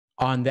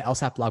On the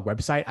LSAT blog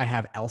website, I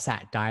have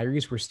LSAT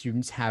diaries where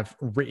students have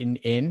written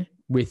in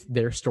with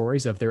their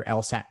stories of their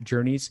LSAT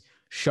journeys,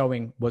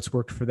 showing what's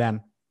worked for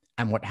them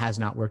and what has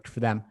not worked for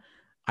them.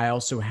 I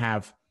also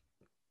have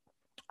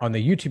on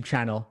the YouTube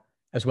channel,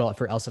 as well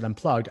for LSAT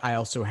Unplugged, I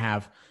also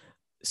have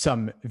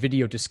some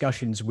video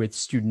discussions with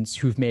students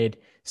who've made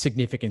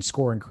significant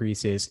score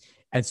increases.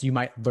 And so you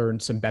might learn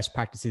some best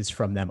practices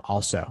from them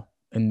also.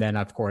 And then,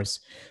 of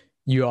course,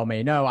 you all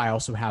may know, I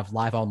also have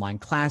live online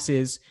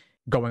classes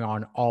going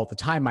on all the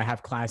time. I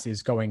have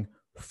classes going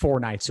 4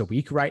 nights a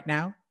week right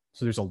now.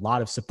 So there's a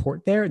lot of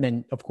support there. And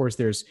then, of course,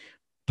 there's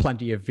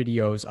plenty of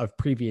videos of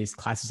previous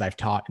classes I've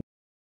taught.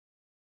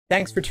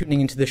 Thanks for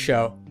tuning into the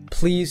show.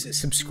 Please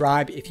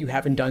subscribe if you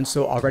haven't done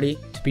so already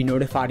to be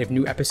notified of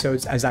new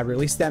episodes as I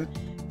release them.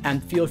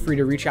 And feel free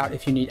to reach out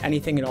if you need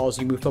anything at all as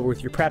you move forward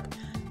with your prep.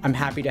 I'm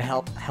happy to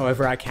help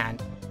however I can.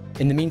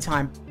 In the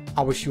meantime,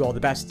 I wish you all the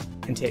best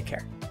and take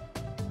care.